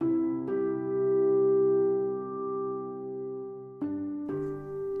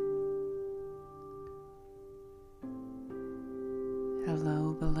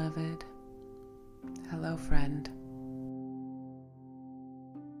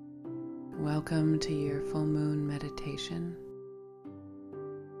Welcome to your full moon meditation.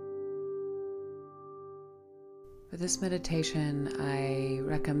 For this meditation, I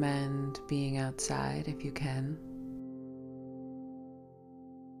recommend being outside if you can.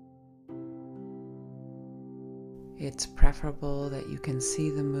 It's preferable that you can see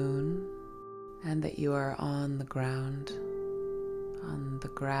the moon and that you are on the ground, on the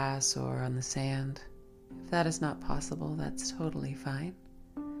grass or on the sand. If that is not possible, that's totally fine.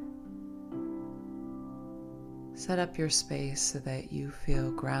 Set up your space so that you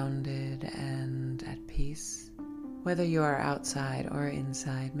feel grounded and at peace. Whether you are outside or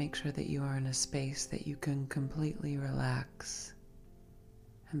inside, make sure that you are in a space that you can completely relax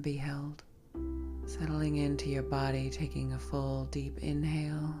and be held. Settling into your body, taking a full deep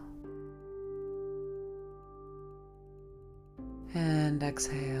inhale and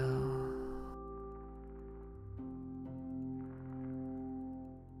exhale.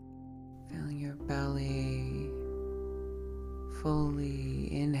 Feeling your belly fully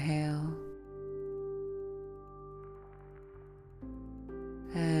inhale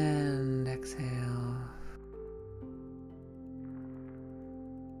and exhale.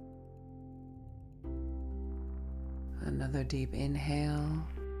 Another deep inhale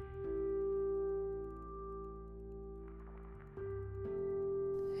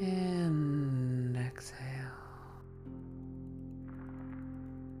and exhale.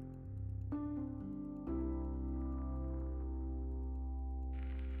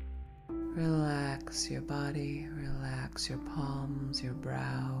 Relax your body, relax your palms, your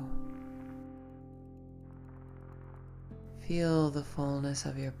brow. Feel the fullness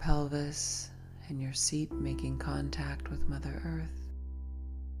of your pelvis and your seat making contact with Mother Earth.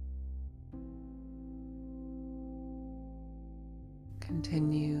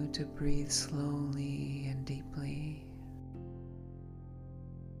 Continue to breathe slowly and deeply.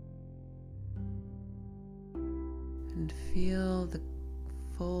 And feel the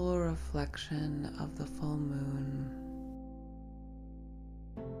full reflection of the full moon.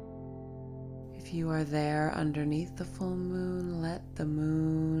 If you are there underneath the full moon, let the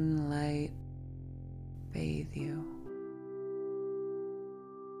moonlight bathe you.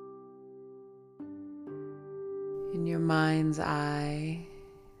 In your mind's eye,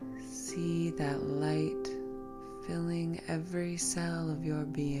 see that light filling every cell of your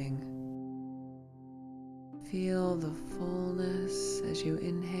being. Feel the fullness as you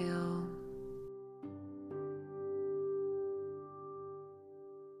inhale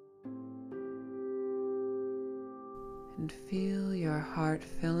and feel your heart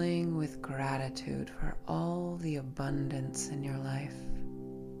filling with gratitude for all the abundance in your life.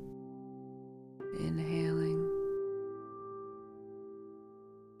 Inhaling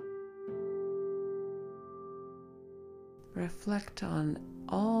reflect on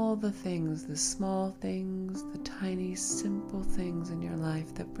all the things, the small things, the tiny, simple things in your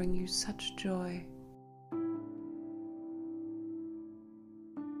life that bring you such joy.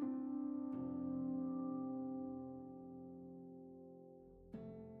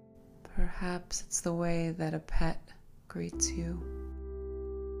 Perhaps it's the way that a pet greets you,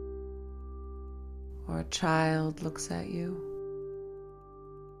 or a child looks at you,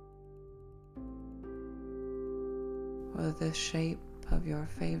 or the shape of your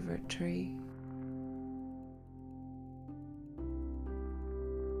favorite tree.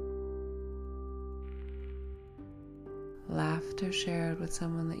 Laughter shared with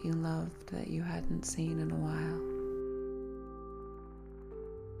someone that you loved that you hadn't seen in a while.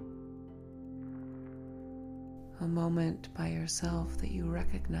 A moment by yourself that you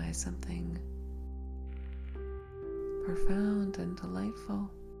recognize something profound and delightful.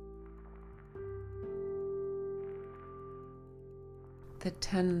 The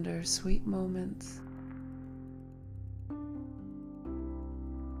tender, sweet moments, and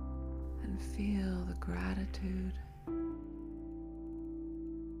feel the gratitude,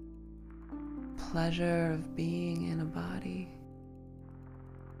 pleasure of being in a body,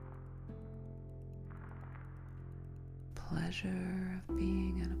 pleasure of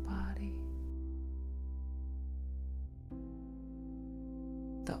being in a body,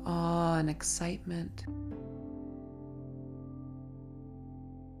 the awe and excitement,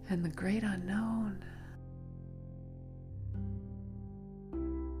 and the great unknown.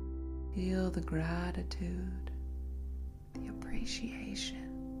 Feel the gratitude, the appreciation.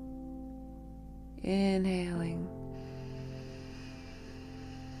 Inhaling,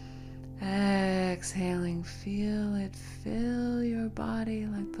 exhaling, feel it fill your body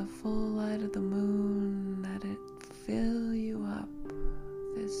like the full light of the moon. Let it fill you up,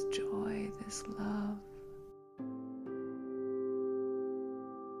 this joy, this love.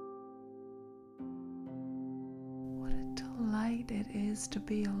 it is to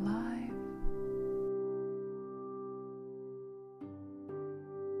be alive.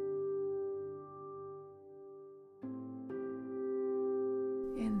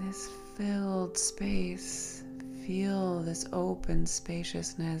 In this filled space, feel this open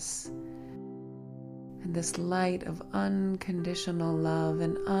spaciousness and this light of unconditional love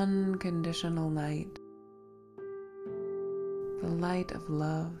and unconditional light. The light of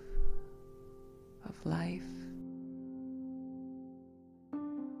love, of life.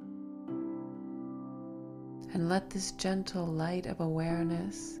 And let this gentle light of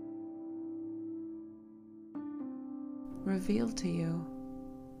awareness reveal to you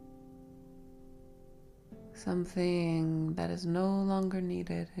something that is no longer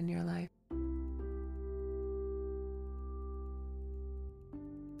needed in your life.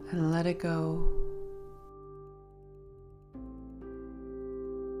 And let it go.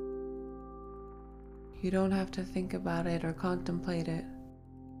 You don't have to think about it or contemplate it.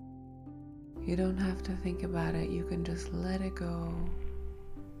 You don't have to think about it. You can just let it go.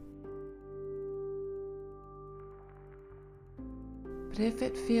 But if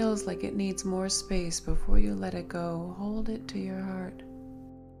it feels like it needs more space before you let it go, hold it to your heart.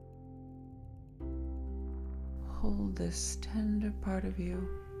 Hold this tender part of you.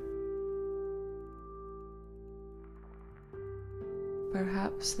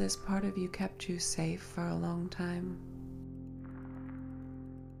 Perhaps this part of you kept you safe for a long time.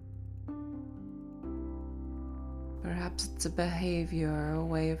 Perhaps it's a behavior or a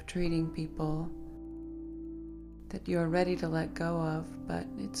way of treating people that you're ready to let go of, but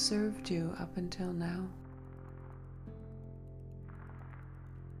it served you up until now.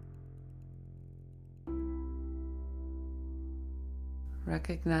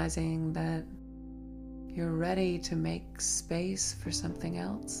 Recognizing that you're ready to make space for something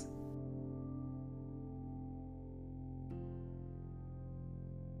else.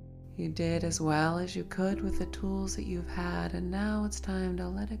 You did as well as you could with the tools that you've had, and now it's time to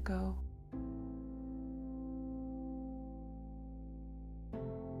let it go.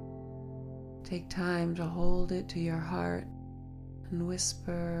 Take time to hold it to your heart and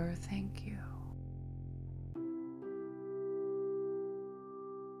whisper, "Thank you."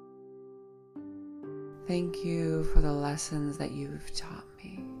 Thank you for the lessons that you've taught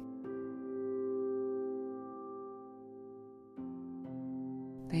me.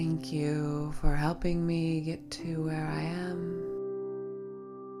 Thank you for helping me get to where I am.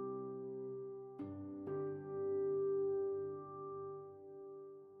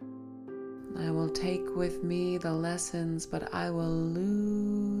 I will take with me the lessons, but I will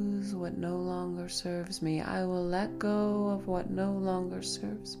lose what no longer serves me. I will let go of what no longer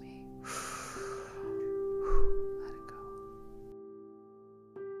serves me. Let it go.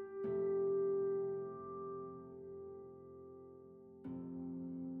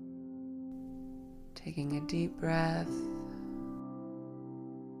 Taking a deep breath.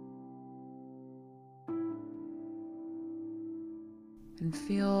 And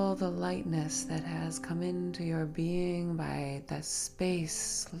feel the lightness that has come into your being by the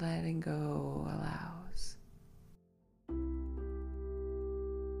space letting go allows.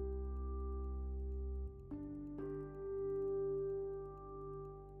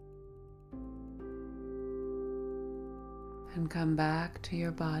 And come back to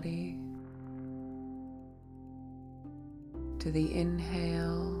your body, to the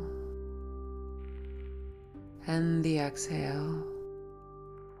inhale and the exhale.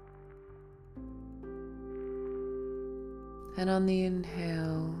 And on the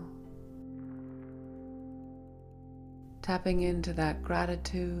inhale, tapping into that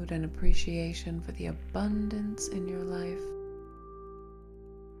gratitude and appreciation for the abundance in your life.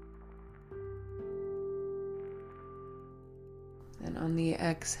 And on the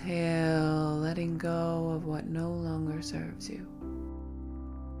exhale, letting go of what no longer serves you.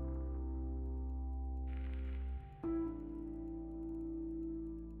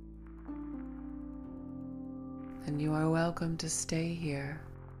 And you are welcome to stay here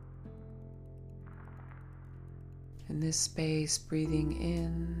in this space, breathing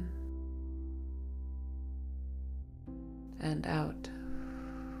in and out.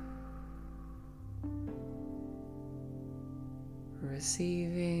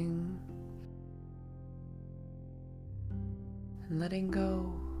 Receiving and letting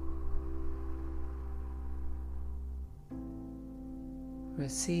go.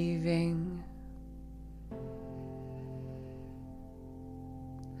 Receiving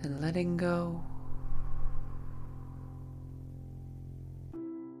and letting go.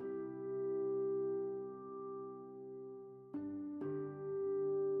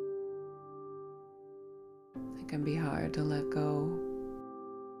 It can be hard to let go.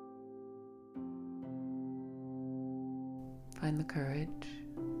 Find the courage.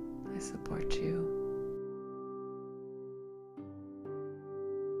 I support you.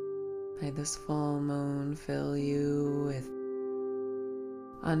 May this full moon fill you with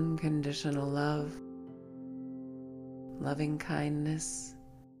unconditional love, loving kindness,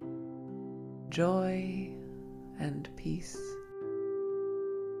 joy, and peace.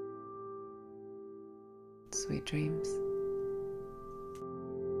 Sweet dreams.